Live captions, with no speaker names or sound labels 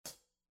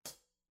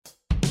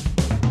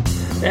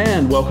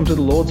And welcome to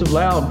the Lords of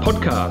Loud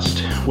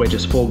podcast. We're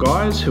just four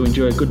guys who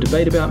enjoy a good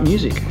debate about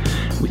music.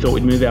 We thought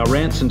we'd move our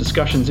rants and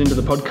discussions into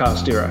the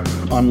podcast era.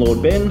 I'm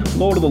Lord Ben,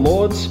 Lord of the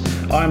Lords.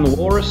 I'm the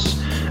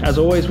Walrus. As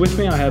always with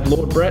me I have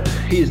Lord Brett,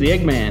 he is the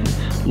Eggman.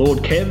 Lord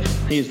Kev,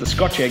 he is the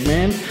Scotch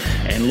Eggman.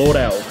 And Lord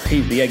Al,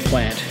 he's the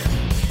Eggplant.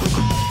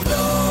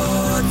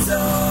 Lords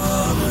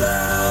of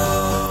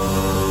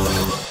Loud.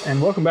 And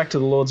welcome back to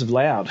the Lords of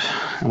Loud.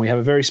 And we have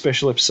a very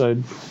special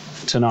episode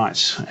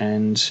tonight,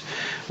 and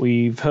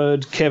we've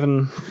heard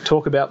Kevin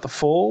talk about The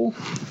Fall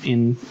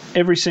in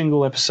every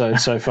single episode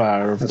so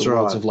far of the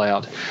Lords of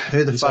Loud.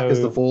 Who the fuck is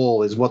The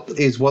Fall is what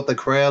the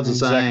crowds are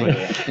saying.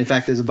 In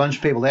fact, there's a bunch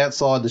of people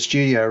outside the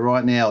studio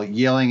right now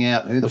yelling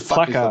out, who the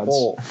fuck is The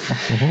Fall?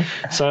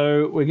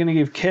 So we're going to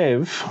give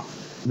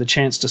Kev the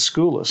chance to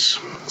school us.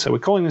 So we're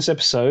calling this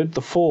episode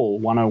The Fall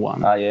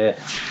 101. Ah, yeah.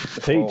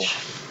 Teach.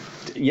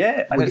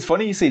 Yeah, and it's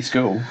funny you say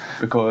school,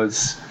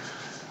 because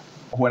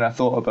when I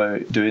thought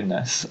about doing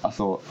this, I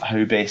thought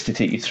how best to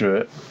take you through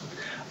it.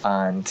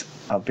 And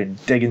I've been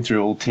digging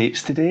through old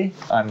tapes today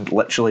and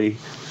literally...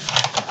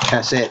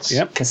 Cassettes.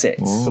 Yep.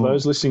 Cassettes. For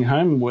those listening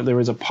home, there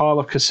is a pile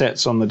of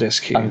cassettes on the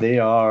desk here. And they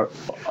are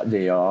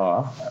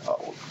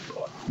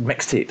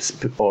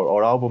mixtapes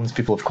or albums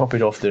people have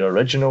copied off their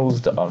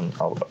originals that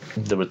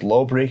there was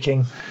law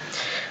breaking.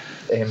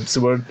 So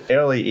we're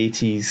early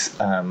 80s,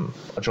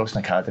 Drogheda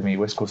Academy,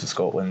 West Coast of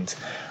Scotland,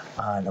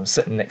 and I'm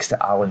sitting next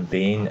to Alan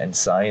Bain in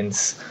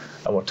Science,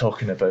 and we're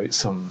talking about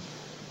some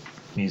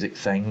music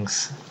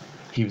things.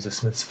 He was a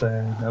Smiths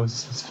fan, I was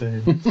a Smiths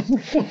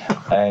fan.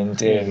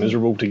 And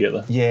miserable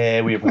together.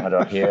 Yeah, we had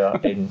our hair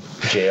in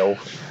gel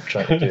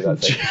trying to do that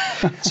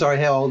thing. Sorry,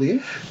 how old are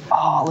you?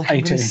 Oh, look,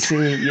 18.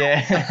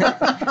 Yeah,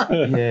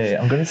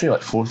 I'm going to say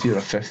like fourth year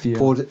or fifth year.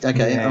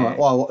 Okay, Yeah. all right.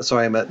 Well,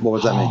 sorry, Matt,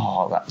 what does that mean?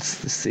 Oh, that's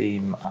the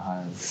same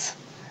as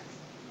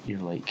you're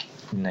like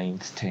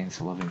 9th, 10th,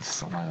 11th,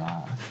 something like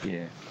that.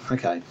 Yeah.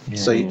 Okay.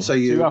 Yeah. So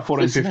you are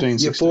 14, 15,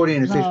 16. You're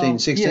 14 and 15,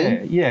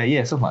 16?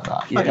 Yeah, something like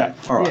that. Yeah. Okay,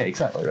 all right. Yeah,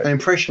 exactly right. An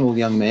impressionable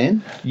young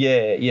man.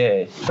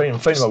 Yeah. Finding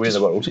my way in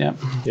the world. Yeah.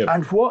 Yep.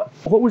 And what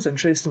was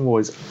interesting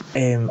was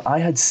I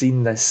had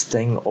seen this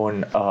thing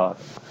on a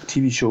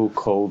TV show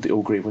called The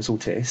Old Grey Whistle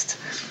Test.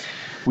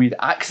 We'd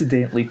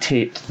accidentally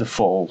taped The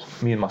Fall,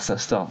 me and my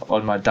sister,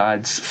 on my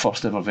dad's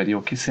first ever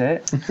video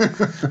cassette.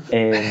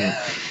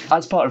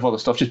 As part of all the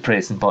stuff, just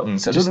pressing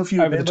buttons. I don't know if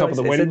you over the remember, top of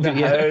the it's wedding in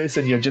the house,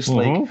 and you're just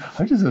like,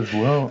 how does this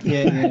work?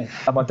 Yeah.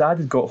 And my dad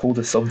had got hold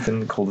of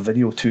something called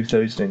Video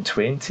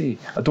 2020.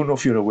 I don't know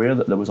if you're aware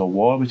that there was a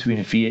war between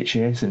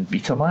VHS and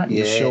Betamax.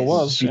 Yeah, sure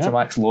was.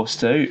 Betamax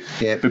lost out.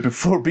 Yeah. But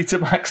before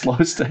Betamax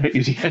lost out,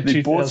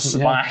 they both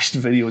smashed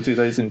Video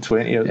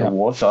 2020 out of the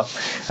water,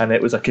 and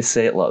it was a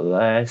cassette like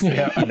this.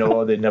 Yeah. You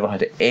know, they never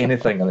had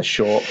anything in the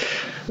shop.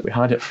 We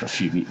had it for a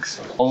few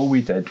weeks. All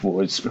we did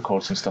was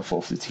record some stuff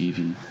off the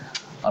TV,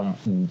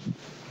 and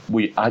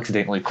we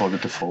accidentally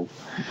recorded The Fall.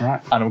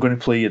 Right. And I'm going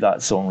to play you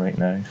that song right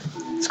now.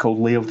 It's called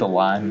Lay of the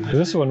Land. Is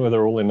this the one where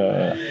they're all in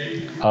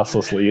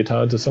arseless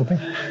leotards or something?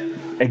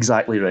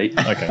 Exactly right.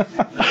 Okay.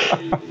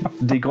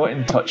 They got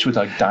in touch with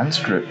a dance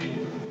group,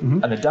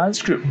 and the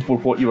dance group were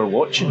what you were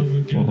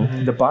watching.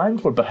 The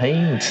band were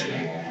behind.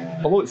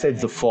 Although it said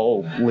The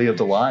Fall, Lay of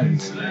the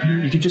Land,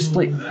 you could just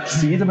like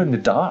see them in the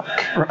dark,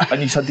 and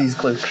you had these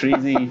like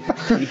crazy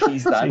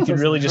 80s dancers. You could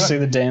really just see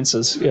the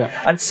dancers. Yeah.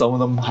 And some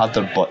of them had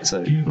their butts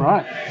out.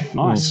 Right.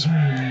 Nice.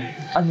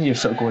 And you're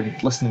sort of going,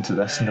 listening to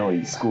this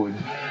noise, going,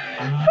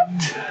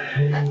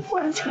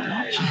 what is he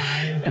watching?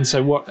 And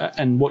so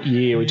what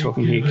year are we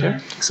talking here,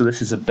 Kev? So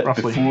this is a bit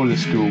Roughly. before the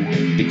school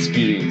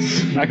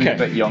experience. Maybe Okay. a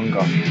bit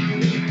younger.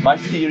 My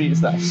theory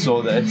is that I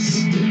saw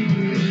this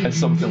and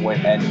something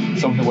went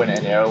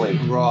in early.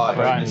 Right.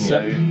 About the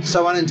sound.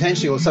 So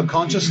unintentionally or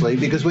subconsciously,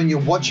 because when you're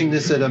watching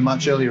this at a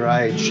much earlier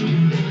age,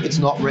 it's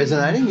not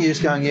resonating. You're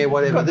just going, yeah,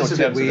 whatever. Got no This is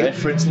a bit terms of weird.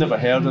 reference, never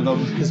heard of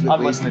them. It's a bit I'm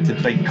weird. listening to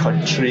Big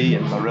Country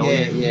and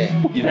Marillion.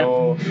 Yeah. You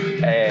know,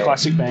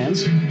 Classic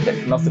bands.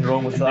 nothing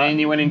wrong with that. And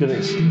you went into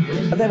this.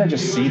 And then I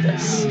just see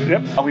this.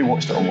 Yep. And we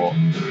watched it a lot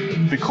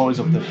because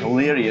of the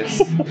hilarious,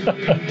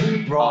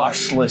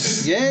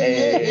 arseless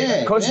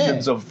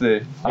costumes of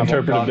the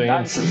Interpretive avant-garde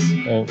dance.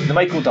 dancers. The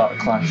Michael Dark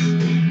Clash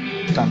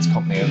dance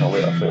company in a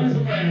later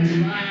film.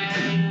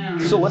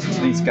 So listen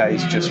to these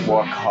guys just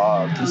work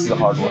hard. This is a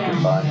hard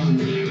working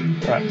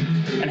band. Right.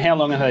 And how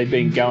long have they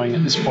been going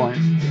at this point?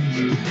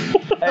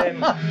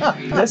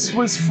 This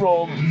was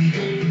from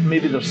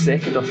maybe their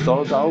second or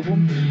third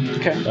album.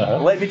 Okay.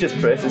 Let me just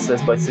preface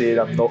this by saying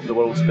I'm not the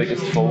world's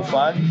biggest Fall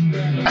fan.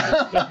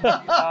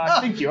 I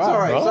think you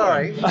are.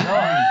 Sorry.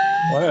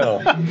 Wow.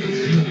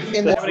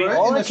 In this room,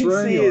 All in I this can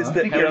room say you is are.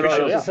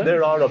 that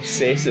there are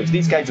obsessives.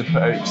 These guys have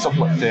put out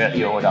something like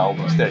 30 odd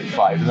albums,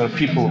 35, and there are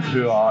people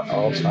who are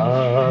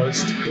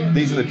obsessed.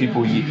 These are the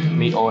people you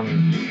meet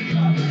on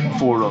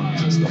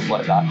forums and stuff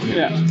like that.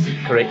 Yeah.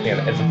 Correct me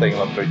on everything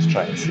I'm about to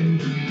try and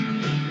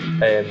say.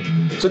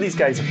 So these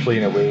guys are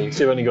playing away.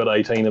 So you've only got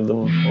 18 of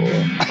them? Or?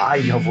 I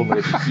have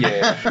only,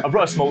 I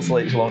brought a small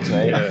selection along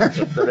tonight. Yeah.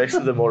 The rest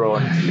of them are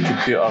on the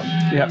computer.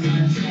 Yep.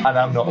 And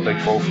I'm not a big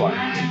Fall fan.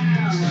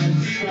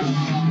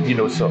 You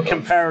know, sort of.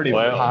 Comparative.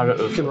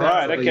 Comparative.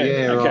 Right,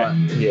 okay. Yeah, okay. right.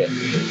 Yeah.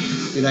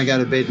 You don't go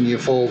to bed in your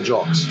Fall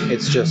jocks.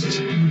 It's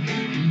just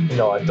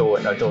No, I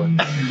don't.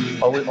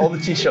 All the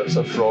t-shirts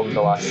are from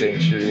the last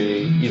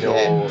century, you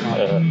know.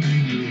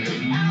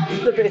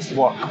 The best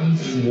work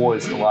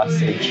was the last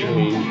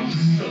century.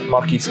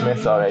 Marky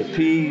Smith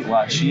RIP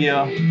last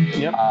year.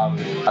 Yep.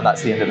 And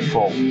that's the end of the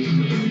Fall.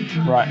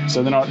 Right,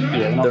 so they're not.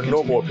 They're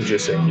no more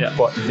producing,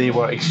 but they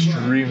were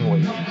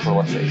extremely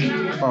prolific.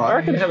 I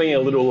reckon having a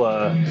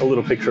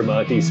little picture of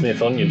Marky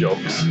Smith on your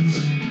jocks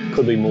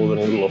could be more than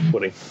a little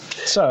off-putting.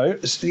 so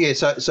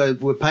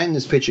we're painting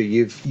this picture.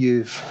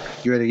 You're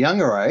at a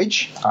younger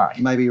age,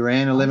 maybe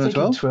around 11 or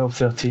 12. 12,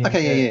 13.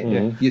 Okay,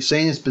 yeah. You've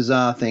seen this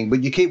bizarre thing,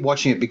 but you keep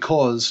watching it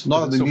because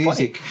not of the so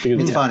music, funny.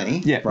 it's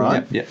funny,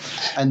 right? Yeah.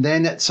 And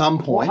then at some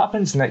What point,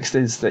 happens next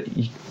is that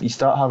you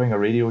start having a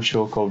radio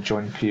show called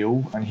John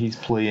Peel, and he's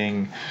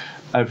playing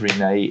every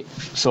night,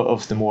 sort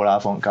of the more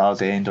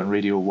avant-garde end on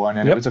Radio 1,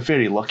 and it was a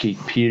very lucky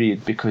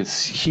period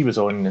because he was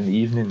on in the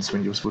evenings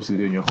when you were supposed to be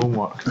doing your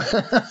homework,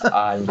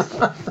 and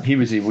he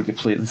was able to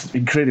play this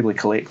incredibly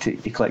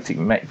eclectic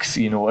mix,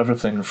 you know,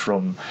 everything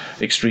from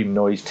Extreme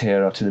Noise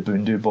Terror to the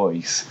Boondoo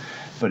Boys,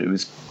 but it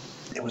was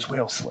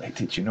well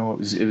selected, you know.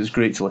 It was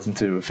great to listen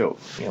to. I felt,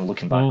 you know,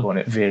 looking back on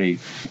it, very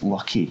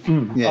lucky.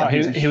 Yeah.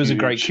 He was a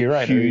great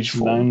curator. Huge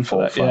known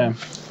for that. Yeah.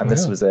 And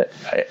this was it.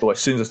 Well, as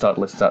soon as I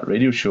started listening to that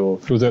radio show,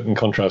 Was that in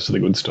contrast to the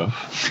good stuff?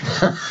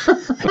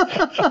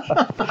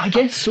 I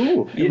guess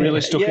so. It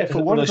really stuck. Yeah,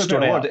 for one really of a stood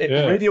better out. word,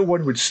 Yeah. Radio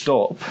 1 would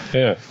stop.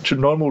 Yeah.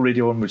 Normal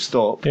Radio 1 would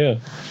stop, Yeah.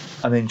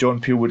 and then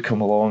John Peel would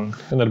come along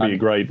And that'd be a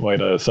great way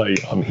to say,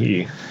 I'm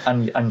here.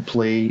 and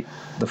play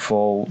The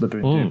Fall, the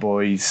Boondoo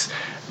Boys,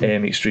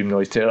 Extreme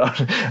Noise Terror,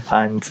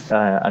 and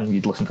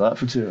you'd listen to that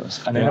for 2 hours.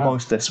 And then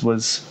amongst this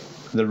was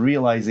the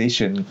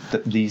realisation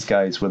that these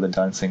guys were the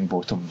dancing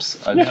bottoms,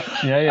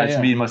 as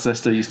me and my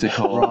sister used to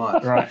call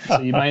them. Right. So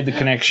you made the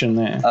connection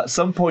there. At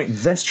some point,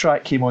 this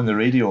track came on the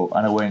radio,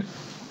 and I went,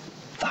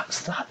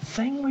 "That's that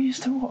thing we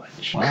used to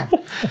watch." Wow.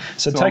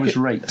 So I was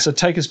right. So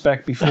take us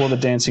back before the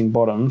Dancing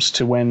Bottoms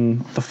to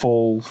when the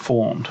Fall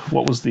formed.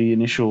 What was the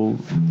initial?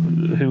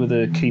 Who were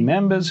the key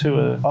members? Who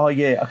were? Oh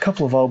yeah, a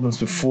couple of albums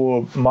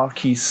before,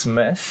 Marky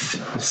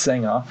Smith, the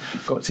singer,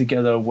 got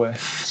together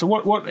with. So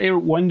what era?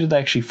 When did they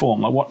actually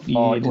form? Like what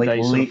year did they sort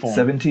of late form?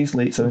 70s,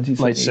 late 70s.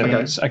 Late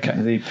 70s. Okay.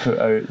 They put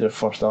out their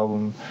first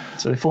album.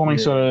 So they're forming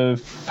sort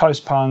of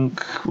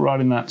post-punk, right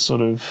in that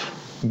sort of.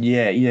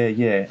 Yeah.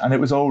 And it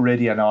was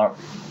already an art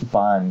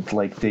band.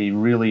 Like, they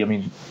really, I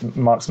mean,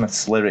 Mark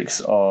Smith's lyrics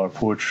are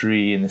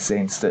poetry in the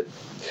sense that,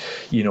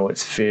 you know,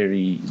 it's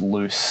very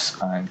loose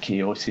and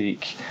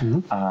chaotic,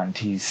 and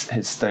his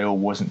style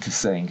wasn't to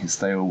sing. His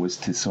style was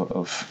to sort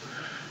of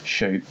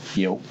shout,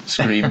 yell,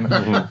 scream.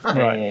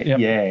 Right.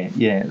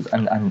 Yeah.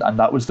 And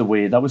that was the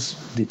way, that was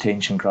the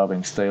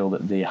attention-grabbing style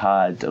that they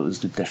had. It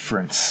was the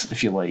difference,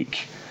 if you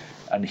like.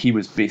 And he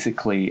was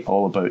basically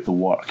all about the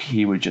work.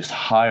 He would just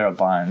hire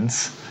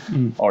bands,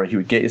 or he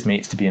would get his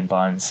mates to be in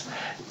bands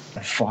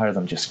and fire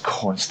them just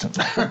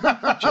constantly.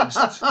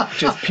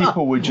 just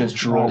people would just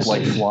drop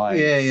like flies.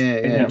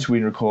 In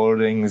between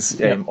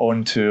recordings,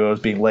 on tours,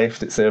 being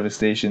left at service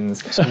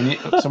stations. So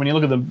when you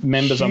look at the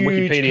members on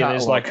Huge Wikipedia,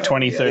 there's like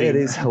 20, 30 it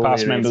is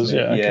past members.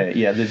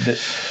 Yeah.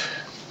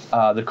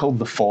 They're called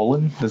The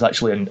Fallen. There's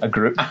actually a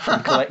group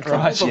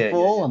collective.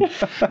 Fallen.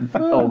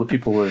 All the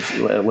people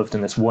who lived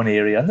in this one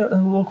area, and they're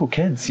local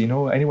kids, you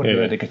know. Anyone who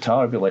had a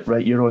guitar would be like,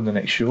 right, you're on the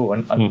next show.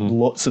 And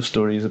lots of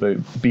stories about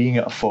being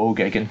at a Fall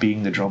gig and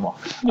being the drummer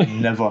and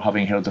never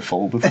having heard the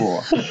Fall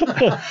before.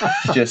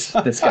 Just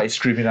this guy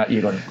screaming at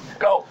you going,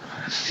 go!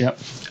 Yep.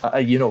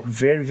 You know,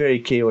 very, very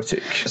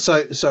chaotic.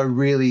 So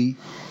really,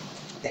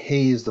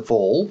 he is the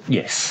Fall.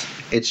 Yes.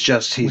 It's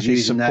just he's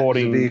using that as a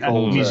supporting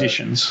vehicle.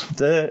 musicians.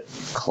 The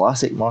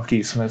classic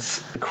Marky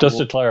Smith. Just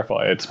to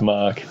clarify, it's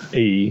Mark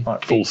E.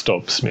 Mark E. full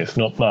stop Smith,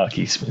 not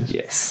Marky Smith.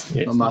 Yes.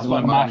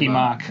 Like Marky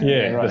Mark.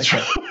 Yeah, right. that's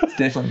right. It's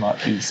definitely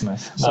Marky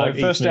Smith. So Mark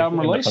E. first Smith album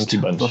and the released? Funky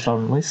Bunch. First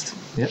album released.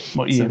 Yep.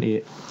 What year?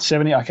 78.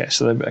 70.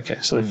 Okay,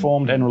 so they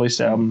formed and released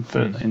the album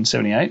in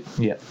 78.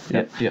 Yep.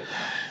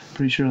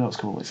 Pretty sure that was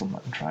called like something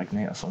like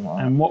Dragnet or something like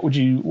that. And how would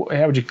you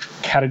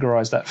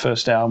categorize that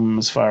first album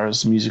as far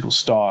as musical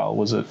style?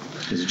 Was it?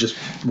 Is it just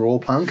raw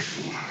punk?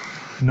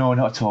 No,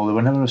 not at all. They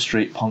were never a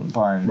straight punk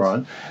band.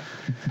 Right.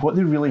 What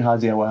they really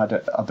had, they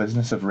had a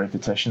business of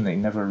repetition. They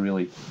never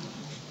really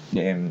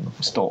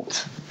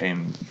stopped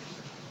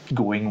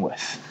going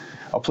with.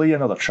 I'll play you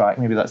another track.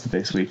 Maybe that's the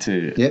best way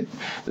to. Yep.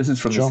 This is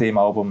from the same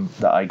album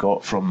that I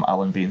got from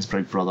Alan Bain's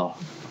Big Brother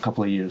a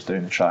couple of years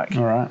down the track.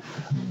 All right.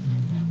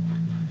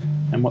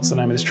 And what's the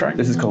name of this track?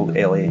 This is called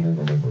LA.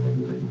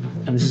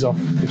 And this is off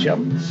which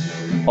album?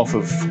 Off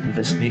of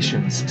This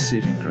Nation's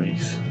Saving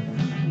Grace.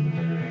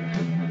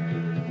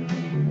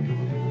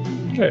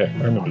 Yeah,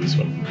 I remember this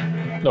one.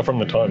 Not from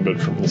the time, but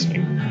from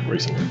listening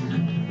recently.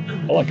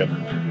 I like it.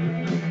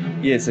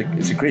 Yeah, it's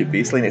a great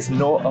bass line. It's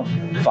not a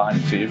fan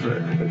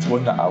favourite. It's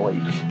one that I like.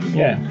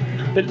 Yeah,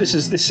 but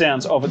this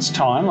sounds of its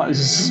time. Like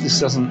this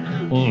doesn't.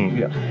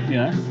 Yeah. You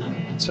know,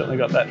 certainly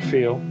got that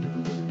feel.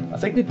 I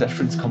think the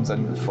difference comes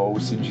in with Fall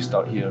as soon as you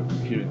start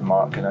hearing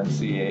Mark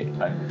enunciate.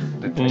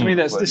 And To me,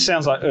 this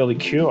sounds like early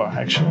Cure,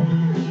 actually.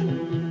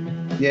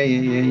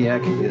 Yeah, I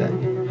can do that.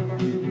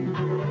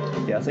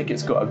 Yeah, I think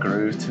it's got a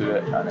groove to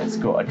it, and it's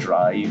got a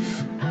drive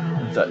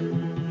that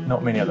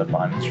not many other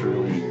bands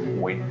really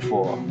went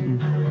for.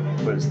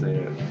 Whereas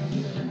they're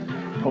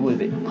probably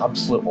the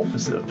absolute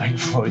opposite of Pink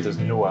Floyd. There's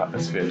no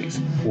atmospherics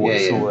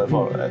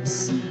whatsoever.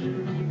 It's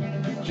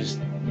just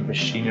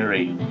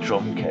machinery,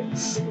 drum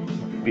kits,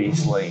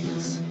 bass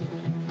lines.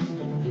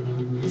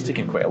 It's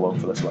taken quite a long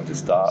for this one to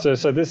start.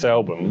 So this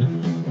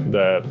album,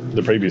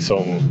 the previous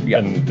song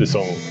and this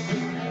song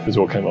is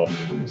what came off.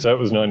 So it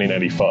was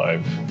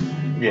 1985.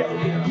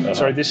 Yeah.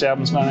 Sorry, this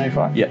album's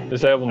 1985? Yeah.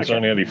 This album's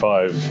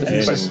 1985.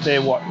 This is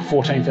their,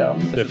 14th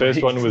album? The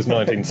first one was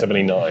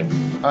 1979.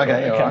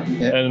 Okay, all right.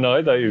 Yeah. And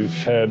no, they've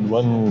had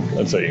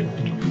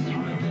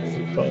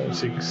 5,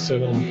 6,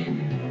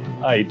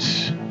 7,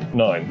 8,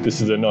 9. This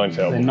is their 9th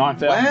album. Their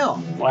 9th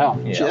album? Wow.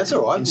 Yeah. Gee, that's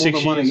all right. In More 6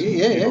 than one a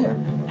years. year.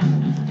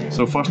 Yeah.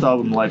 So first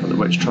album, Live at the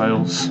Witch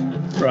Trials.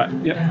 Right,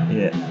 yep.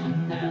 Yeah.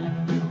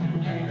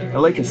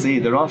 And like I say,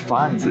 there are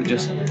fans that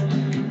just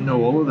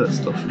know all of this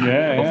stuff off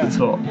the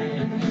top.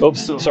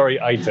 Oops, sorry,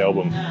 8th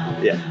album.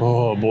 Yeah.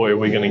 Oh boy, are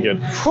we going to get...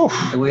 We're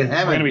hammered. We're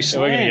going to be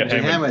We're going to get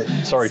hammered.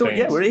 hammered. Sorry, So fans.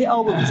 yeah, we're 8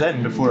 albums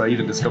in before I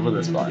even discover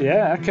this band.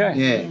 Yeah, okay.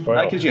 Yeah. Wow.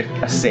 That gives you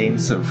a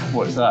sense of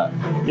what's that.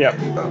 Yep.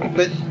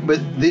 But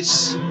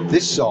this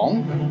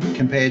song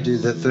compared to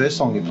the first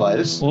song you played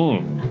us,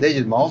 they're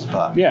just miles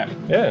apart. Yeah.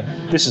 Yeah.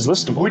 This is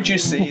listenable. Would you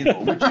say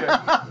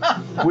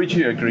though? Would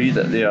you agree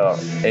that they are?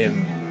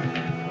 And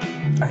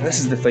this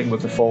is the thing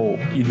with the Fall.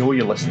 You know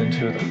you're listening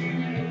to them.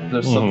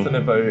 There's something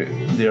about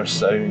their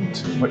sound,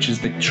 which is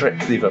the trick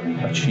they've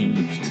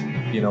achieved.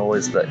 You know,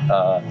 is that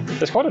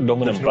There's quite a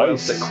dominant There's no one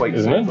else bass, that quite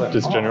isn't sounds it? like-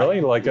 Just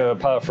generally, like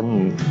apart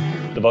from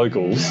the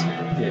vocals,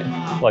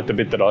 yeah. like the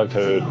bit that I've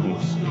heard,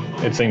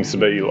 it seems to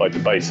be like the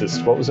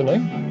bassist. What was her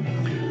name?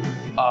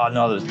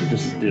 No,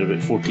 there are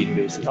about 14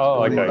 basses.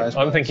 Oh, Really okay. bass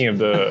I'm thinking of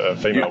the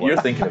female You're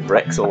one. thinking of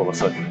Bricks all of a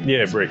sudden.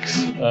 Yeah, Bricks.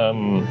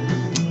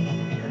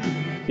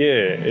 Yeah,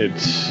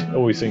 it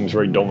always seems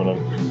very dominant.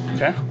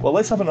 Okay. Well,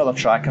 let's have another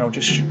track, and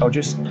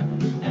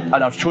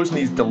and I've chosen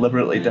these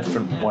deliberately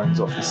different ones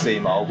off the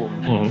same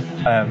album.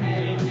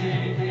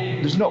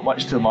 There's not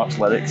much to Mark's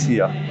lyrics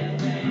here.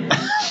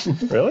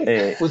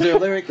 Really? Was there a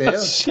lyric there?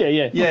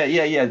 Yeah.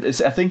 Yeah.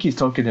 I think he's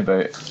talking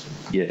about.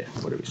 Yeah,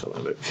 what are we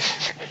talking about?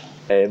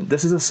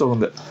 This is the song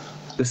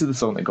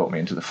that got me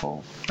into the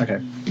Fall. Okay.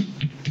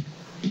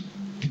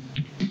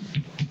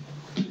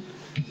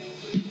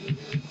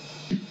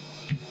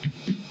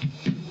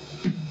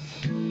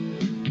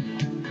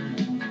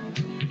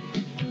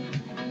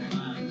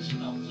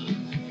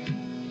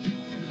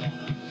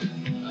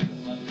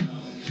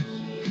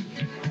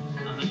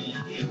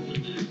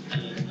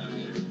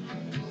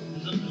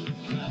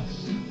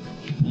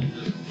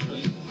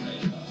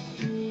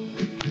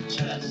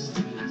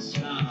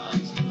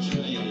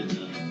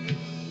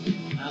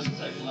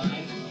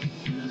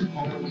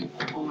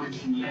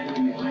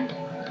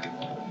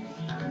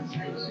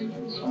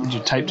 Did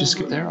your tape just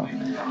skip there? Or?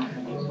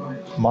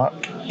 Mark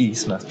E.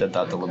 Smith did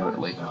that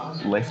deliberately.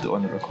 Left it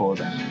on the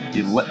recording.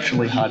 He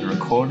literally had a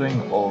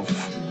recording of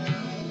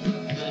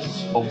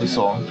the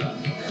song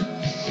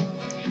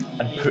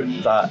and put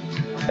that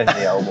in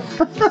the album.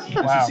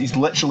 Wow. He's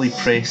literally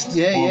pressed over.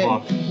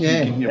 Yeah. You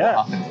can hear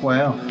what happened.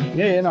 Wow.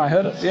 Yeah, no, I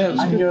heard it. Yeah, it was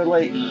And good. you're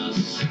like,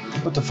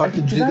 What the fuck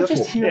did you do I that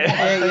just for? hear what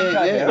I think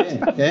I did?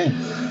 Yeah.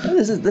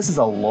 This is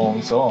a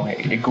long song.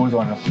 It goes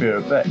on a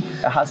fair bit.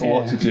 It has a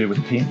lot to do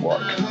with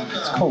paintwork.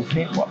 It's called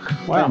Paintwork.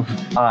 Wow.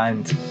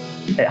 And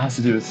it has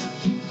to do with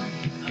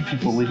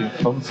people leaving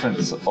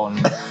thumbprints on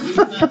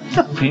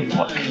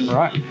paintwork.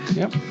 Right.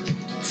 Yep.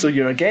 So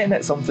you're getting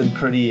at something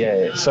pretty.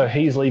 So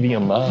he's leaving a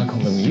mark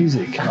on the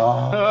music.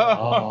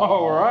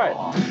 All right.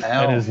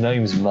 And his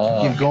name's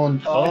Mark. You've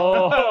gone.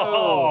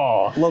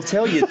 Oh. Well, I'll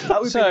tell you,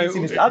 that would be an easy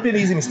mistake. That'd be an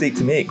easy mistake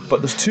to make.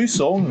 But there's 2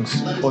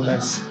 songs on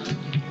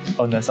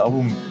this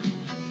album.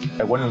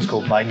 One of them's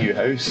called My New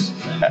House,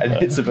 and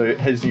it's about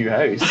his new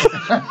house.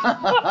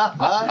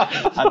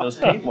 And there's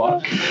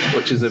Paintwork,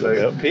 which is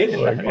about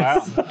painting.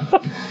 Wow.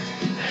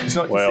 It's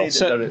not to Well,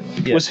 say that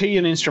So, was he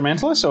an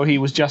instrumentalist, or he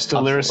was just a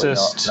Absolutely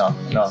lyricist?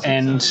 No.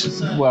 And,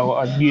 well,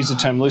 I use the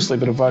term loosely,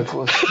 but a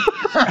vocalist.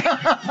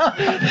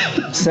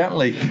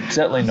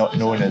 certainly not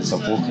known as a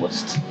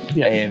vocalist.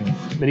 Yeah.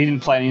 But he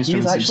didn't play any He's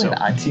instruments actually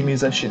himself. an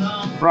anti-musician.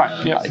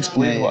 Right. Yeah. I'll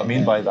explain what I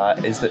mean by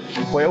that is that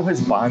while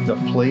his band are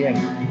playing,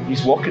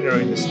 he's walking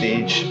around the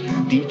stage,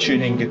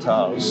 detuning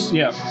guitars,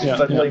 Yeah.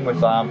 fiddling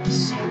with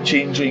amps,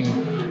 changing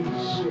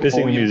Pissing the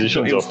volume.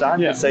 musicians He'll off.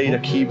 stand Yeah. beside a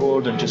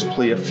keyboard and just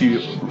play a few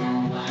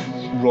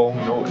wrong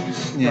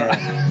notes. Yeah.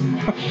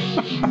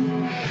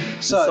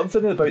 So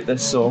Something about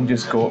this song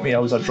just got me. I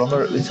was a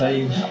drummer at the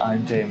time,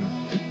 and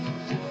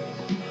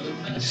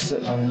I just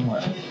sitting there and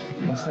like,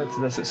 listening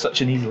to this, it's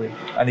such an easily.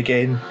 And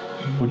again,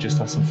 we'll just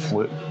have some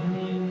flute.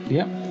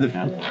 Yep.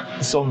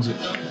 The song's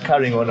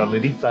carrying on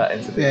underneath that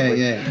into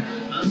the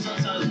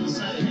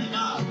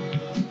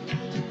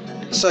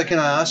So can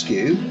I ask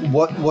you,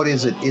 what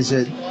is it? Is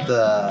it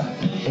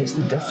It's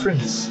the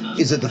difference.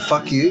 Is it the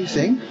fuck you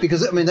thing?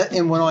 Because I mean,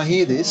 and when I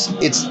hear this,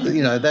 it's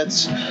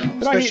that's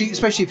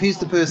especially if he's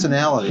the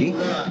personality,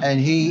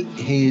 and he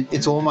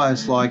it's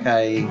almost like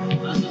a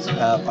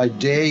I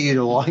dare you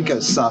to like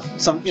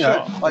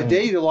I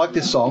dare you to like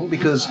this song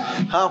because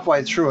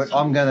halfway through it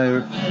I'm going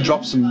to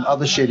drop some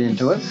other shit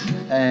into it,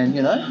 and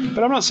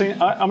But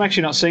I'm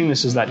actually not seeing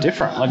this as that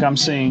different. Like I'm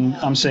seeing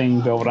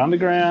Velvet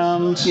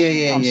Underground.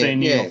 I'm seeing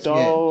New York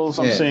Dolls.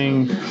 I'm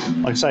seeing,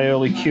 like say,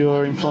 early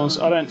Cure influence.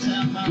 I'm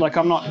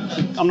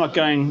not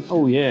going,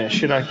 oh yeah,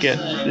 should I get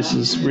this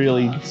is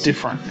really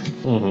different.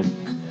 Mm-hmm.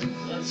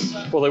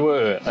 Well, there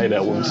were 8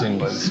 albums in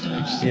by this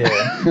stage.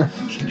 Yeah. You're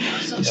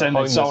saying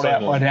they sold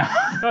out by now?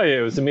 Oh yeah,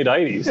 it was the mid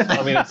 '80s.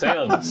 I mean, it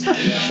sounds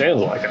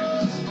like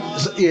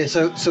it.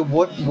 So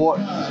what?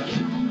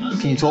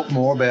 Can you talk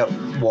more about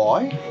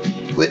why?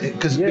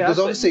 Because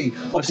obviously,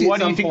 why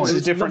do you think this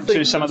is different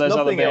to some of those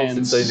other bands? Nothing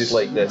else that sounded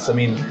like this. I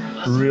mean,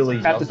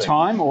 really. At the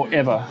time or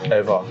ever?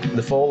 Ever.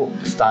 The Fall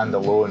stand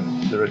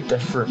alone. They're a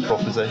different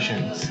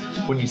proposition.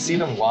 When you see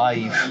them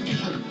live.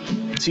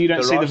 So you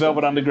don't see the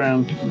Velvet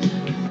Underground,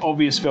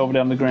 obvious Velvet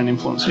Underground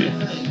influence here?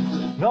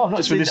 No, I'm not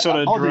just with this sort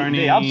of drony.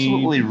 They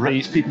absolutely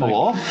ripped people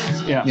off.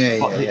 Yeah.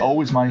 But they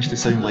always managed to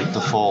sound like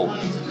The Fall.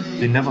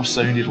 They never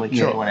sounded like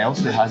anyone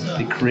else.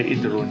 They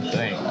created their own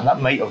thing, and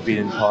that might have been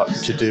in part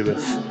to do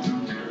with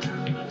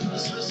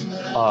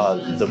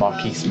the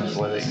Marquis Smith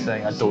lyric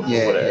thing. I don't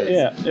know what it is.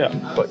 Yeah.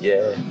 But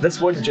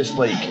this one just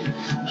like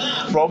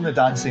from the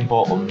Dancing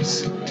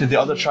Bottoms to the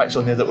other tracks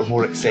on there that were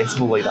more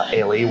accessible, like that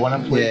LA one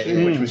I played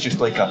through, which was just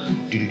like a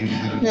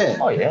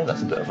oh yeah,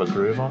 that's a bit of a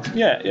groover.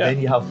 Yeah. Then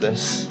you have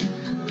this.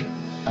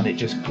 And it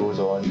just goes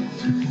on.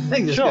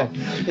 Sure.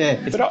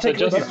 It's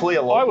particularly if you play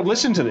a lot. I would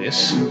listen to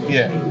this.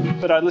 Yeah.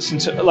 But I listen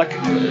to, like,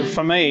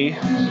 for me,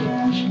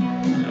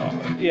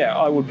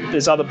 I would.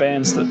 There's other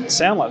bands that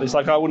sound like this.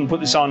 Like, I wouldn't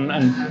put this on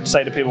and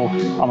say to people,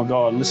 "Oh my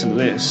god, listen to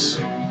this."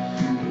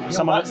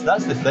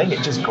 That's the thing.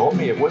 It just got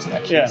me. It wasn't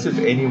a case of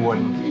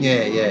anyone.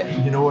 Yeah.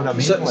 You know what I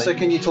mean? So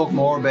can you talk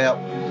more about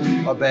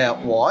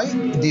why?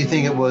 Do you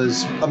think it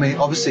was? I mean,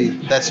 obviously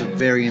that's a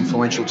very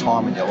influential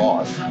time in your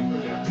life.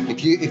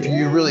 If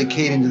you really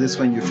keyed into this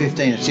when you're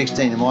 15 or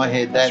 16, in my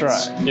head, that's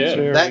right.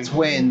 Yeah. That's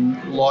when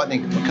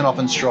lightning can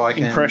often strike.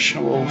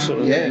 Impressionable sort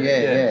of.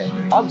 Yeah.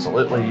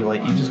 Absolutely.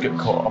 Like you just get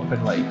caught up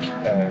in like.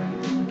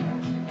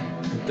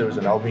 There was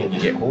an album you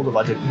could get hold of.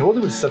 I didn't know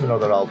there was 7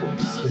 other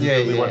albums. I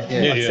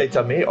said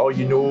to a mate, "Oh,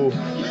 you know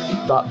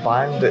that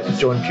band that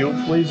John Peel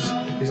plays?"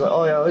 He's like,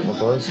 "Oh yeah, I like my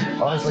brothers." I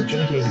was like, "Do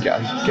you think you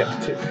can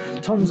get to?"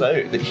 Turns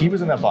out that he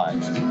was in a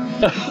band,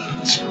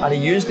 and he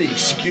used the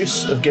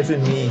excuse of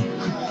giving me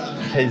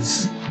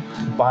his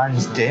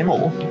band's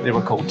demo. They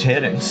were called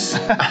Terrace. He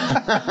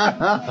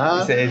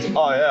says,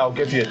 "Oh yeah, I'll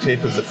give you a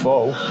tape of The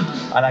Fall,"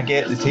 and I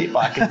get the tape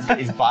back and it's got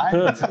his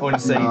band on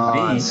side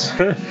B,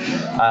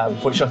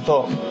 which I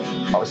thought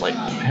I was like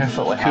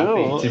perfectly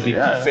happy to be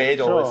fed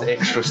all this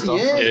extra stuff.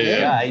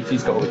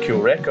 He's got all the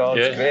cool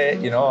records,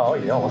 great, listen to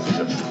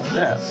it.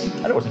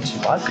 And it wasn't too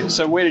bad.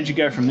 So where did you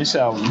go from this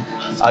album?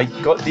 I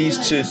got these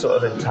two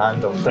sort of in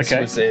tandem. This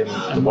was The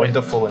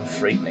Wonderful and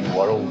Frightening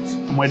World.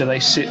 And where do they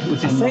sit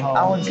within I think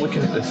Alan's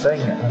looking at the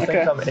thing, and I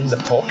think I'm in the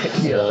pocket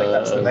here. I think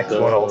that's the next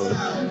one also.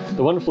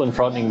 The Wonderful and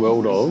Frightening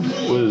World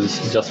was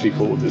just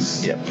before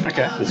this.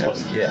 This one.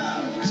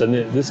 Yeah. So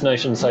This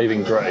Nation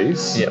Saving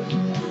Grace. Yep.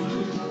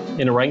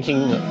 In a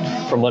ranking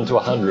from 1 to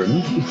 100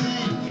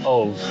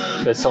 of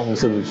best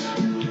albums of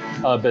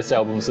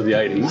the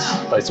 80s,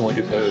 based on what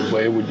you've heard,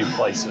 where would you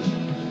place it?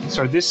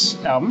 So this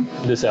album?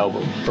 This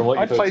album, from what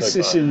you've heard so far. I'd place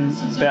this in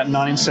about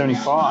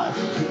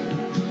 1975.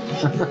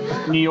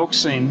 New York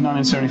scene,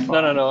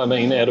 1975. No, I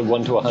mean out of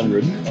 1 to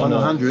 100. 1 to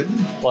 100?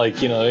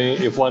 Like,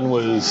 if one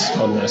was, I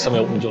don't know, some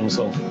Elton John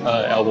song,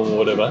 album or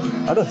whatever.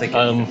 I don't think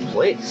it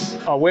place.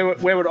 Oh, where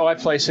would I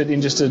place it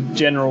in just a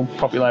general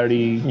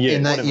popularity?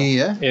 In that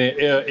year?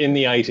 In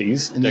the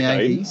 80s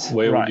decade.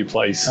 Where would you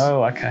place that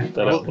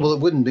album? Well,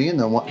 it wouldn't be in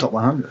the top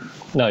 100.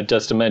 No,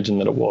 just imagine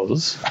that it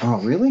was. Oh,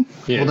 really?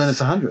 Yes. Well, then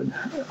it's 100.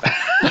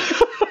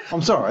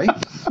 I'm sorry.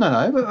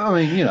 No, but I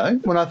mean,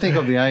 when I think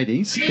of the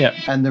 80s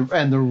and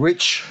the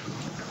rich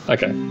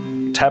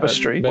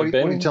tapestry. What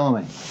are you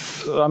telling me?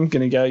 I'm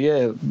going to go,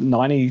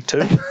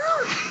 92.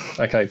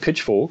 Okay,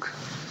 Pitchfork.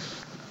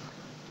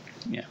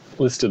 Yeah.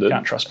 Listed it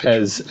Can't trust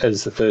Pitchfork.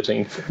 as the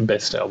 13th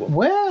best album.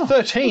 Wow.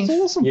 13th? That's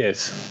awesome.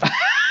 Yes.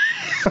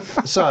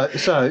 So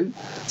it's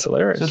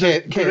hilarious. So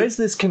there is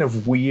this kind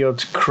of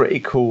weird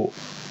critical,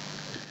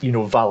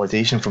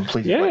 validation from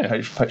places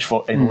like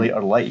Pitchfork in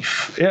later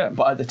life. Yeah.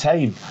 But at the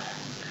time,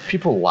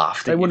 people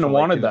laughed. They wouldn't have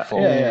wanted that.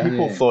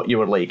 People thought you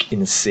were like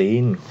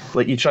insane.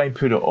 Like you try and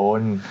put it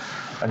on,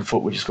 and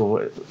folk would just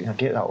go,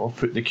 "Get that off.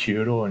 Put the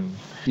Cure on."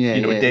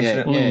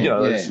 Definitely.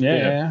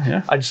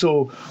 Yeah. And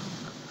so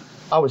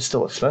I was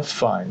still a Smiths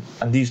fan,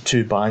 and these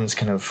two bands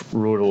kind of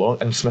rode along,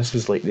 and Smiths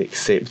was like the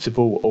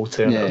acceptable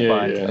alternative Yeah,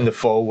 band, yeah. and the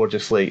Fall were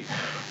just like,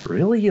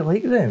 really, you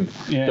like them?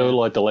 They were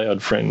like the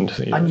loud friend.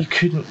 Yeah. And you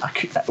couldn't,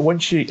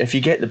 if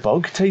you get the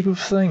bug type of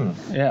thing,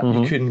 Yeah.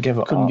 you couldn't give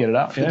it Couldn't up. get it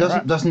up.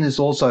 Yeah, Doesn't this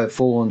also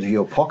fall into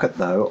your pocket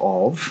though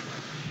of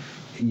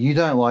you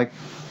don't like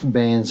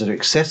bands that are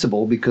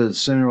accessible because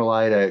sooner or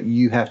later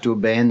you have to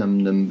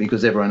abandon them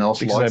because everyone else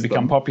because likes they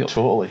become them. popular.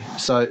 Totally.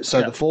 So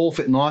the Fall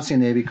fit nicely in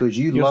there because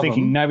you You're love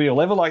thinking them. nobody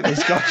will ever like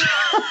these guys.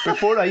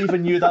 Before I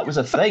even knew that was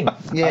a thing,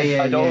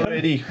 I'd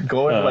already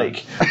gone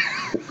like,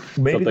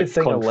 maybe Got the that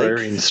thing I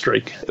contrarian like.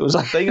 streak. It was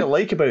The thing I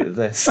like about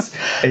this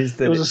is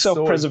that It was a it's so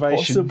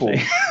self-preservation impossible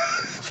thing.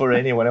 for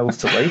anyone else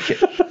to like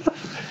it.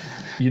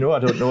 You know, I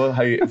don't know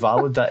how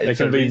valid that is.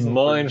 It can a be reason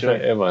for mine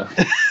enjoying it. forever.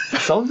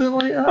 Something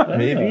like that,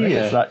 maybe.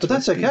 yeah. It's that But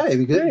that's okay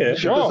because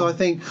sure. I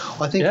think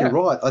Yeah. you're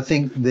right. I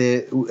think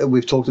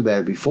we've talked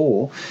about it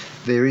before.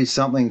 There is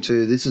something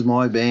to this is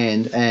my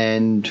band,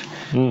 and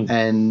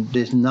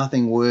there's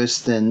nothing worse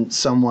than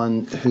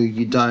someone who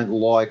you don't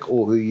like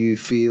or who you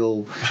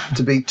feel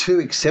to be too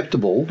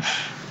acceptable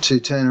to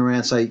turn around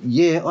and say,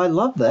 yeah, I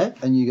love that,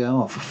 and you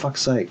go, oh, for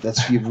fuck's sake,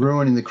 you're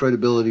ruining the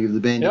credibility of the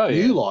band. Oh, if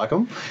yeah. you like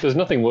them, There's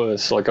nothing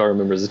worse. Like I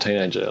remember as a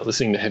teenager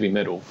listening to heavy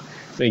metal.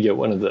 Then you get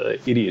one of the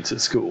idiots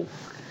at school.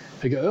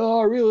 They go, "Oh,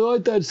 I really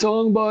like that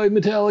song by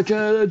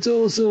Metallica. That's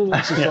awesome."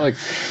 It's just like,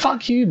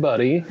 "Fuck you,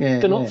 buddy. Yeah,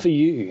 They're not yeah. for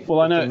you." Well,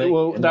 I They're know. for me."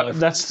 Well, And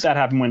that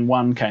happened when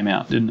One came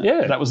out, didn't it?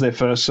 Yeah. That was their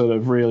first sort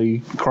of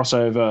really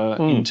crossover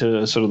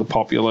into sort of the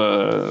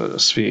popular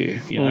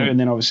sphere, you know. And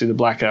then obviously the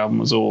Black Album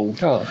was all.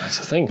 Oh, that's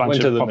the thing. Bunch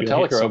Went to of the popular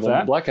Metallica hits of album, that.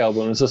 the Black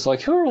Album, and it's just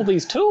like, who are all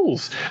these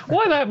tools?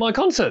 Why are they at my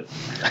concert?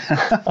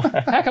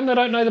 How come they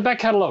don't know the back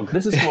catalogue?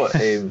 This is what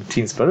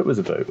Teen Spirit was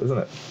about, wasn't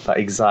it? That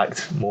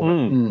exact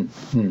moment.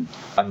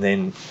 And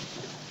then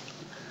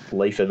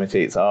life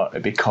imitates art.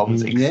 It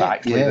becomes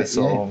exactly yeah, the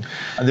song.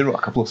 And they wrote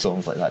a couple of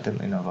songs like that, didn't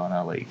they,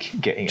 Nirvana? Like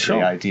getting at Sure.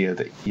 the idea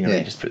that, you know, Yeah.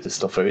 you just put the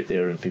stuff out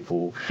there and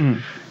people,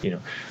 you know,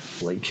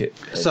 like it.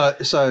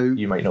 so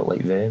You might not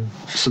like them.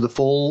 so the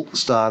Fall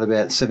start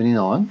about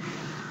 79,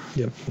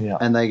 Yeah.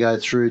 and they go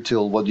through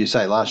till what do you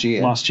say last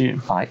year? Last year.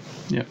 Aye.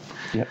 Yeah.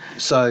 Yep.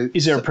 So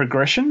Is there a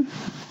progression,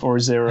 or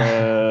is there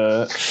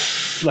a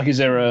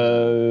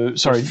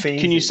sorry?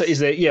 Can you say? Is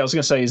there? Yeah, I was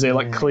going to say, is there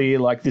like clear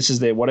like this is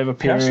their whatever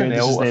period,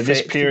 this is their this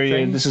affected period,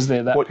 things. this is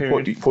their that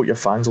period. What your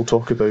fans will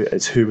talk about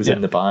is who was Yeah.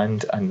 in the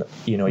band, and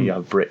you know you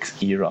have Bricks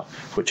era,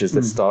 which is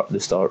the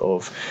start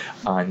of,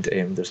 and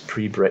there's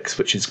pre-Bricks,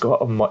 which has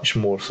got a much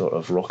more sort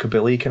of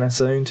rockabilly kind of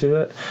sound to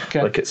it.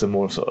 Okay. Like it's a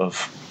more sort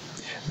of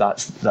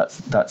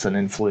that's an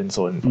influence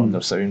on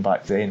their sound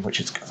back then, which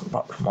is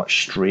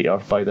much straighter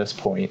by this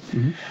point.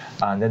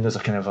 And then there's a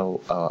kind of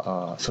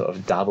a sort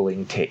of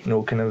dabbling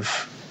techno kind of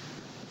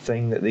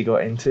thing that they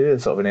got into,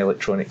 sort of an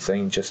electronic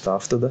thing just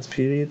after this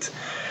period.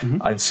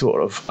 And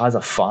sort of as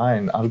a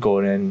fan, I've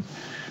gone in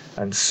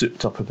and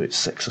souped up about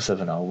 6 or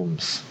 7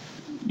 albums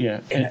Yeah.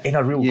 in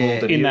a real Yeah,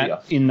 golden area.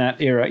 In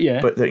that era, yeah.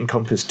 But that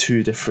encompass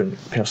 2 different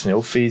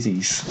personnel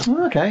phases.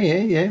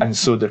 okay, yeah. And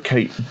so they're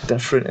quite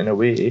different in a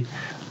way.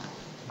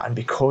 And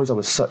because I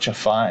was such a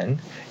fan,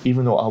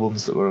 even though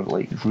albums that were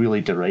like really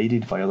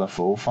derided by other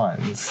Fall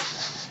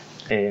fans,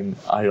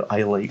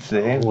 I liked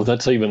them. Well,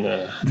 that's even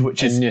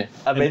Which is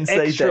I'm inside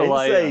extra the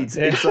layer.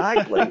 inside.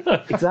 Exactly.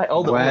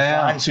 All the other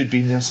Wow. fans who'd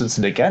been there since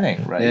the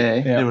beginning, right? Yeah.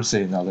 They were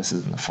saying, no, this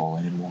isn't the Fall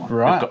anymore.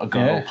 Right, They've got a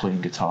girl yeah.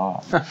 playing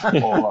guitar.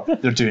 Or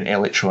they're doing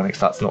electronics,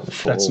 that's not the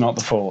Fall. That's not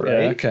the Fall. Right?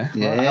 Yeah, okay.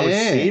 Yeah. I was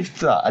saved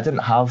that. I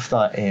didn't have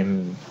that.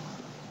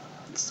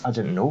 I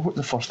didn't know what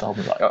the first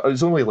album was. It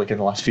was only like in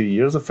the last few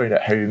years I found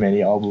out how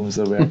many albums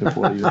there were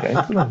before I even got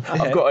into them.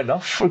 I've got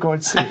enough, for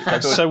God's sake. I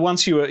don't- So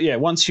once you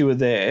were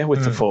there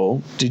with the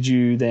Fall, did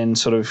you then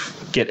sort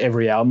of get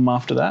every album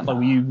after that? Like,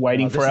 were you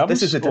waiting for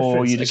albums? This is the or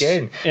difference you just,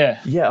 again.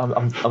 Yeah.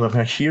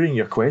 I'm hearing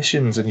your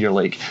questions, and you're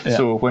like, Yeah.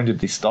 so when did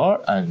they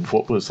start, and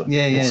what was it?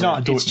 Yeah, yeah. It's not.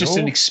 I don't It's just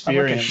know. an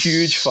experience. I'm like a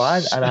huge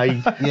fan, and I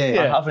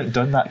Yeah. I haven't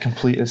done that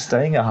completist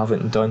thing. I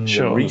haven't done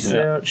Sure, the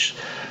research.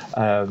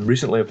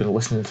 Recently, I've been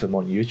listening to them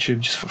on YouTube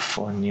just for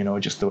fun, you know,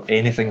 just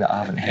anything that I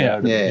haven't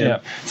heard, Yeah. and, Yeah.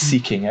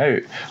 seeking out.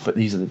 But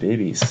these are the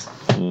babies.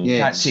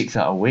 Yes. Can't take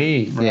that away.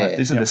 Yeah.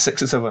 These are the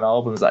 6 or 7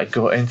 albums that I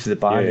got into the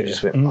band and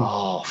just went,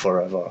 oh,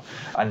 forever,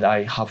 and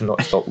I have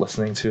not stopped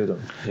listening to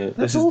them.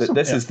 This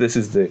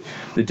is the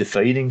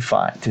defining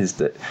fact is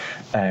that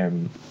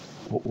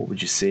what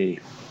would you say?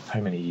 How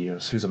many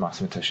years? Who's a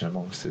mathematician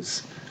amongst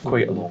us?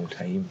 Quite a long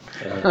time.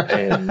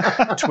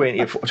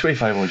 20 or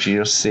 25 odd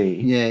years, say.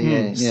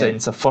 Yeah.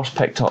 Since I first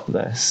picked up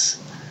this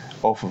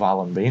off of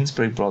Alan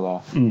Bainsbury,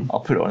 brother, I'll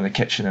put it on in the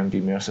kitchen and be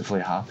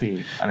mercifully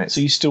happy. And it's So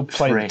you still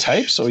play the fresh.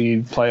 tapes, or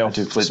you play off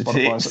do play the Spotify?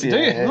 tapes, Do you?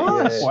 yeah,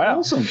 Nice. yeah. Wow.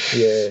 Awesome.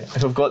 Yeah,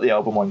 if I've got the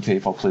album on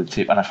tape, I'll play the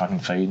tape, and if I can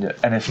find it,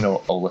 and if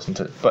not, I'll listen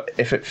to it. But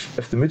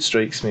if the mood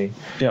strikes me,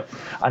 Yep.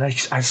 and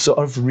I sort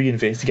of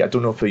reinvestigate. I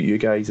don't know about you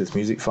guys as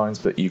music fans,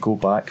 but you go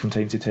back from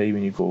time to time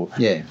and you go,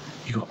 Yeah.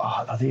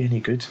 are they any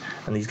good?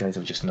 And these guys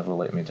have just never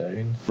let me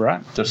down.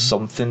 Right. There's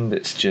something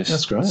that's just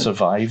That's great.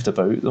 survived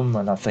about them,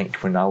 and I think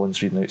when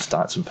Alan's reading out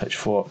stats and pitch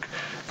Pitchfork,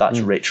 that's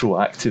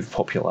retroactive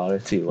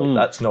popularity.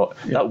 Like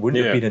that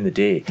wouldn't have been in the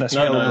day. That's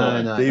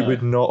They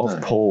would not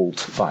have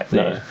polled back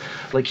then.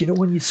 Like, you know,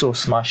 when you saw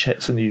smash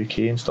hits in the UK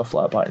and stuff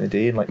like that back in the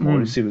day, and like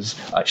Morrissey was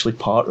actually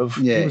part of,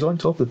 he was on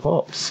Top of the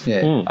Pops.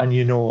 And,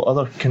 you know,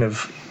 other kind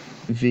of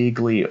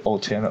vaguely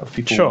alternative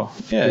people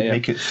would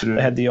make it through.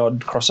 They had the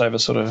odd crossover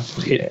sort of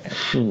hit.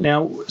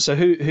 Now, so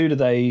who do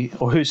they,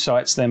 or who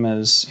cites them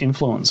as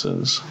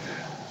influences?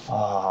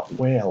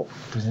 Well,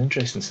 there's an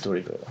interesting story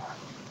about that.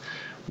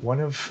 One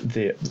of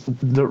the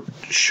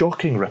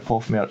shocking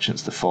rip-off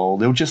Merchants to Fall,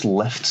 they'll just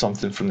lift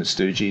something from the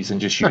Stooges and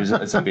just use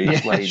it as a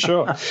bass line.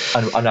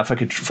 And if I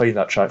could find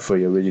that track for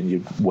you, wouldn't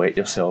you wet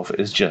yourself?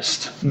 It's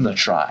just the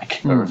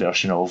track, a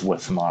version of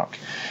With Mark.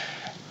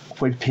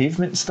 When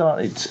Pavement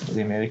started,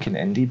 the American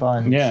indie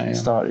band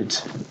started,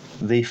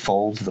 they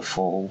followed the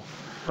Fall.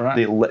 Right.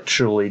 They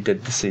literally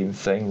did the same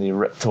thing. They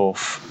ripped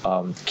off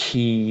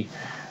key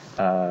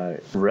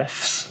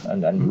riffs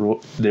and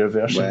wrote their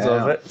versions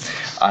of it.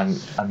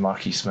 And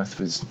Marky Smith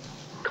was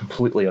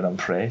completely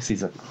unimpressed.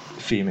 He's a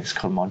famous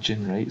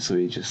curmudgeon, right? So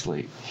he just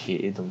like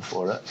hated them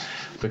for it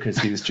because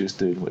he was just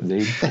doing what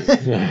they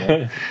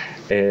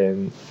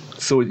did.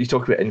 So you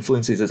talk about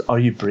influences. Are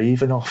you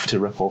brave enough to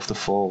rip off the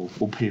Fall?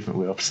 Old Pavement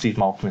were. Steve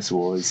Malkmus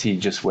was. He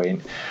just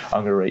went,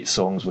 I'm going to write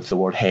songs with the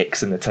word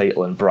hex in the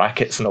title and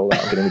brackets and all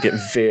that. I'm going to make it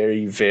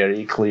very,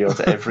 very clear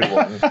to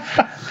everyone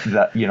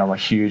that, you know, I'm a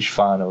huge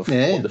fan of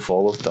what the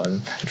Fall have done.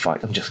 In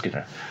fact, I'm just going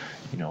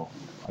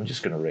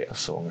to write a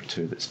song or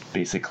two that's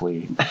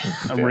basically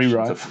a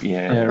rewrite.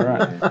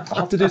 I'll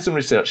have to do some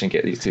research and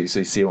get these two so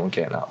you see what I'm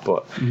getting at.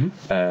 But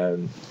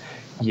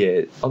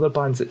other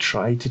bands that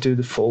try to do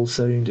the Fall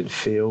sound and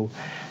fail,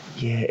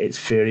 it's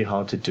very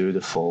hard to do the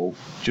Fall.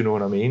 Do you know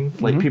what I mean?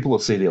 Like, people will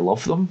say they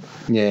love them.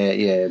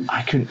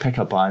 I couldn't pick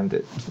a band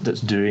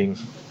that's doing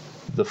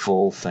the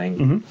Fall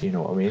thing. You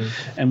know what I mean?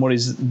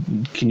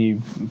 And can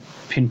you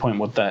pinpoint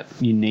what that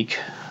unique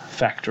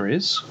factor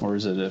is, or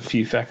is it a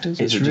few factors?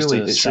 It's really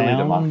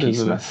the Marky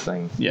Smith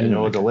thing. Yeah, you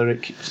know, the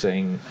lyric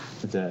thing,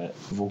 the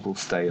vocal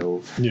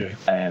style.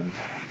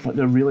 But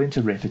they're really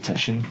into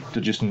repetition.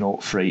 They're just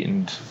not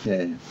frightened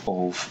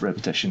of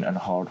repetition and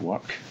hard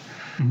work.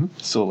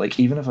 So,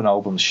 like, even if an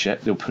album's shit,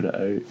 they'll put it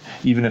out.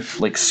 Even if,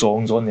 like,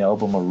 songs on the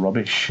album are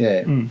rubbish,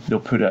 they'll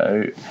put it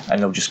out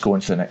and they'll just go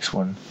into the next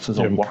one. So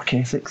there's a work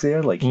ethic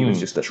there. Like, he was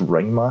just this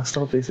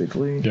ringmaster,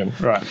 basically. And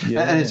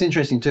it's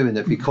interesting too, in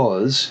that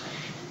because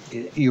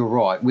you're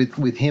right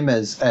with him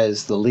as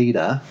the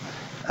leader,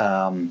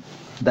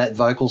 that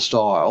vocal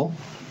style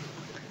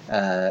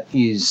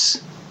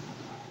is,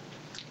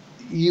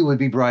 you would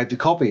be brave to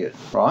copy it,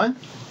 right?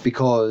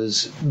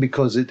 Because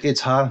it's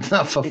hard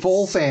enough for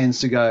Fall fans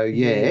to go,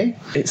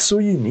 it's so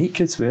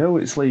unique as well.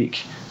 It's like,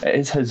 it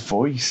is his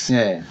voice,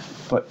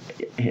 but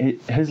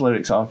his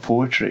lyrics are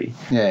poetry.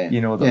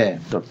 You know, they're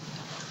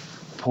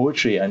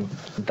poetry, and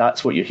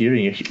that's what you're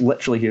hearing. You're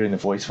literally hearing the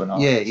voice of an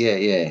artist.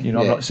 You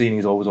know, I'm not saying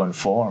he's always on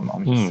form.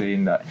 I'm just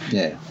saying that.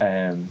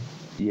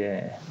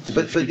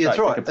 But that's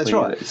right. That's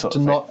right.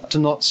 To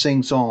not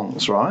sing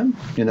songs, right?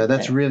 You know,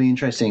 that's really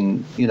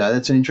interesting. You know,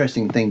 that's an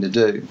interesting thing to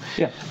do.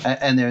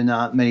 And there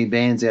aren't many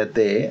bands out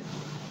there.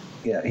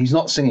 He's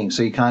not singing,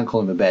 so you can't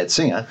call him a bad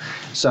singer.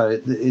 So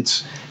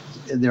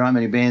there aren't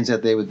many bands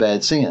out there with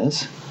bad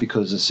singers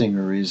because the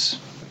singer is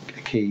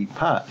a key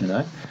part. You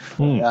know.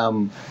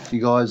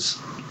 You guys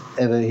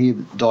ever hear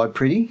 "Die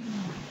Pretty"?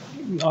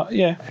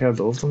 Heard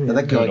of them.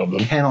 That guy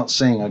cannot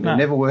sing. I could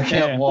never work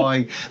out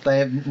why they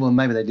have. Well,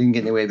 maybe they didn't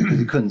get anywhere because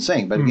he couldn't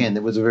sing. But again,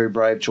 it was a very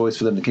brave choice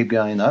for them to keep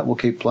going. No, we'll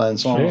keep playing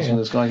songs, and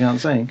this guy can't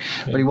sing.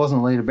 But he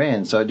wasn't a leader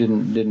band, so it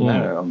didn't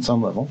matter on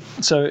some level.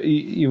 So when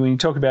you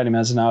talk about him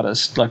as an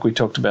artist, like we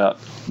talked about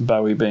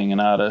Bowie being an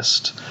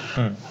artist,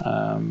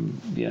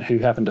 who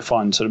happened to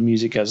find sort of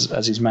music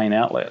as his main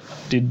outlet.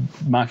 Did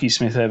Marky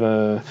Smith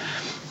ever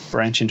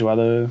branch into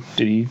other?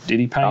 Did he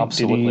paint?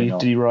 Absolutely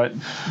did he write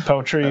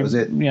poetry? That was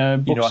it.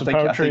 Books of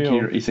poetry.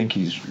 I think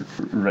he's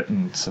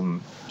written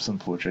some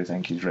poetry. I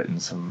think he's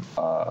written some.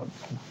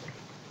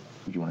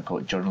 You want to call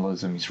it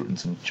journalism? He's written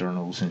some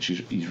journals, and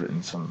he's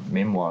written some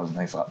memoirs and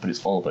things like that. But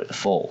it's all about the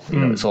Fall.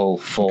 You know, it's all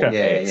Fall.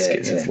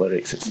 It's his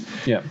lyrics.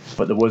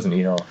 But there wasn't.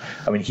 You know,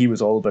 I mean, he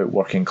was all about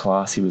working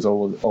class. He was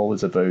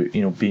always about,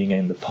 you know, being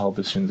in the pub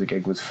as soon as the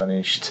gig was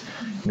finished.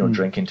 You know,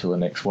 drinking till the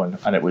next one,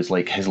 and it was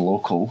like his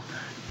local.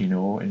 You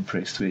know, in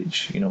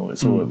Prestwich, you know,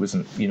 so it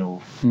wasn't, you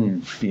know,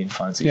 being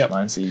fancy.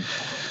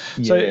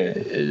 So,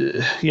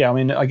 I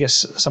mean, I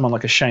guess someone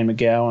like a Shane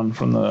MacGowan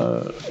from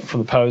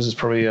the Pose is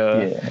probably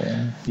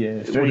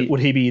would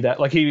he be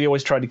that? Like, he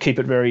always tried to keep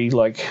it very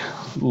like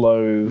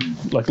low,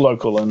 like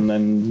local and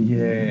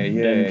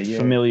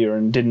familiar,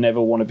 and didn't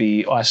ever want to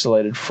be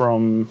isolated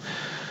from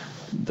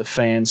the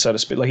fans, so to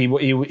speak. Like he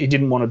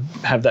didn't want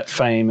to have that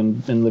fame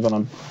and live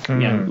on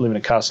live in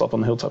a castle up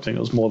on the hilltop thing.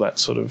 It was more that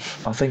sort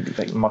of. I think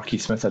like Marky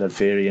Smith had a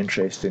very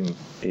interesting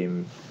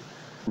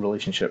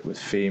relationship with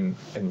fame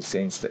in the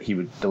sense that he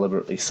would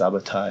deliberately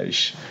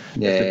sabotage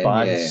if the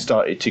band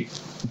started to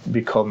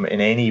become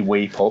in any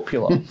way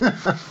popular,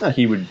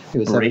 he would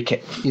break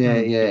it. Yeah,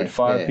 He would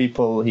fire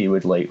people. He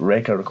would like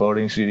wreck a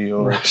recording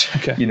studio. Right,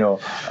 okay. You know,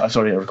 a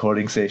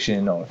recording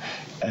session, or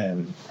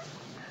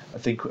I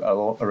think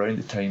around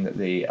the time that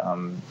they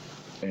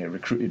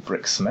recruited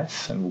Brick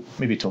Smith, and we'll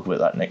maybe talk about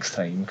that next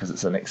time because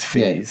it's the next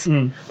phase.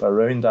 But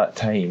around that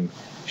time,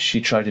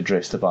 she tried to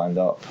dress the band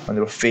up, and they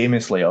were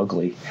famously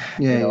ugly.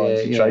 And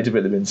she tried to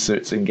put them in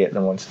suits and get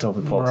them onto Top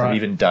of the Pops, and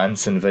even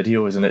dance in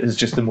videos, and it is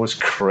just the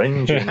most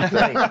cringing thing.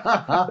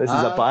 This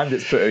is a band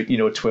that's put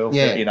out 12,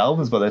 13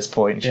 albums by this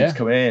point, and she's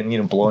come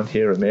in, blonde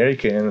hair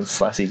American and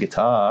sassy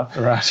guitar,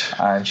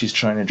 and she's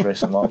trying to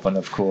dress them up, and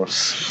of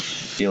course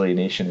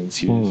alienation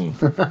ensues.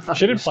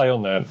 She did play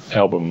on that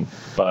album,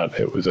 but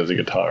it was as a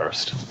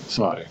guitarist.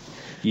 So,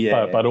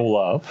 but all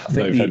up,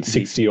 they've had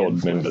 60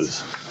 odd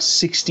members.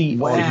 60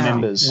 odd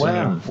members.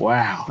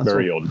 Wow.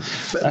 Very odd.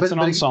 That's an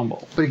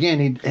ensemble. But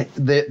again,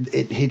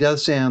 he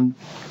does sound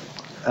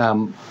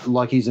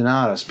like he's an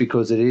artist,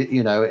 because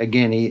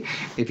again, he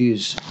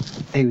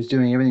was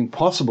doing everything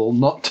possible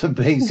not to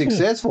be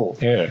successful,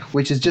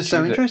 which is just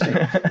so interesting.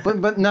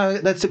 But no,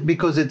 that's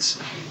because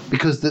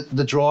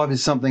the drive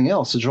is something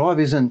else. The drive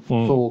isn't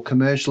for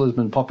commercialism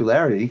and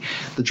popularity.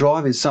 The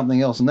drive is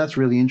something else, and that's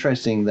really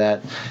interesting.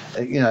 That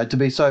to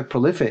be so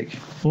prolific,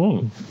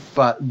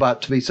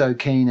 but to be so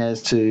keen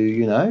as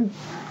to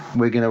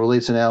we're going to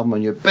release an album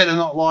and you better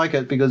not like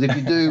it, because if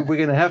you do, we're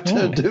going to have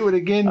to do it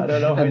again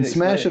and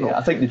smash it all.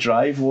 I think the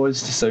drive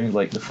was to sound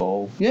like the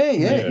Fall.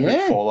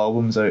 Yeah. Fall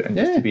albums out and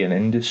just to be an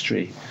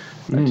industry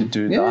and to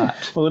do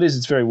that. Well, it is.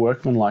 It's very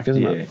workmanlike,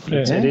 isn't it?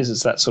 It is.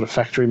 It's that sort of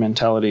factory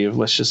mentality of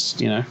let's just,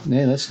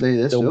 let's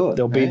do it.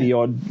 There'll be the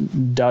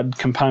odd dud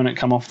component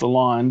come off the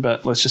line,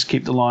 but let's just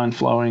keep the line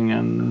flowing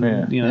and,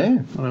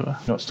 whatever.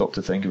 Not stop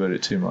to think about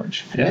it too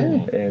much.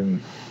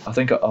 I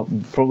think I'll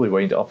probably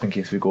wind it up in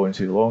case we go on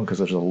too long, because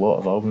there's a lot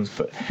of albums,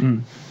 but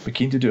we're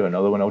keen to do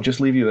another one. I'll just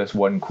leave you this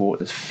one quote,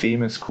 this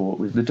famous quote,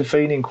 was the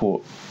defining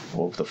quote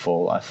of the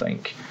Fall, I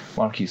think.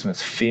 Marky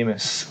Smith's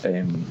famously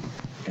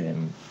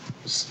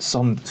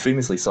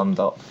summed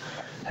up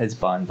his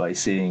band by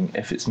saying,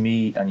 "If it's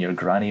me and your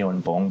granny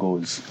on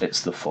bongos, it's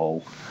the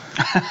Fall."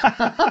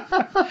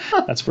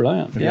 That's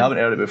brilliant. If you haven't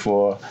heard it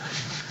before,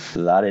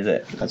 that is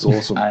it. That's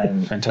awesome.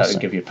 And Fantastic. that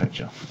would give you a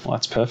picture. Well,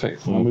 that's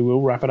perfect. And we will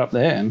wrap it up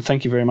there. And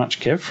thank you very much,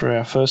 Kev, for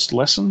our first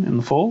lesson in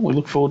the Fall. We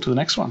look forward to the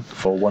next one.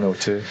 Fall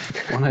 102.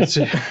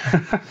 102.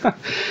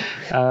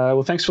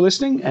 Well, thanks for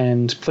listening,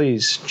 and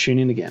please tune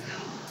in again.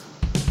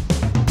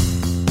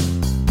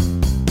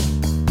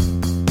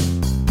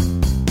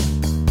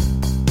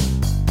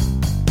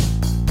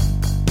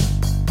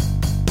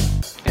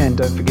 And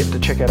don't forget to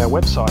check out our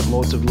website,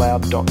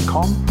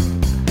 lordsofloud.com,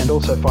 and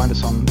also find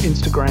us on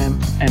Instagram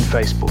and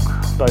Facebook,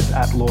 both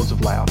at Lords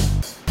of Loud.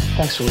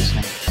 Thanks for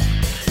listening.